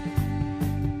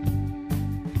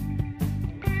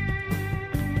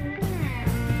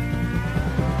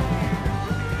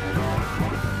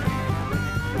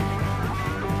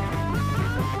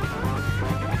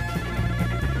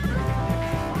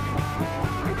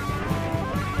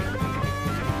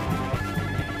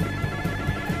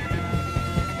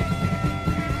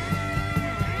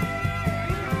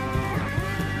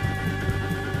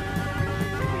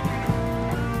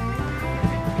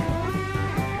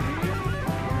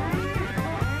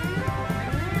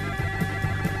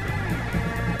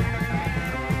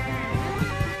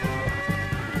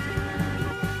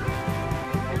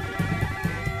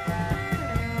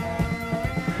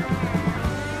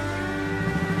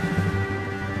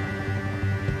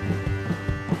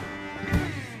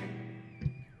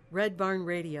 Red Barn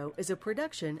Radio is a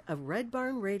production of Red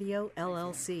Barn Radio,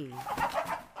 LLC.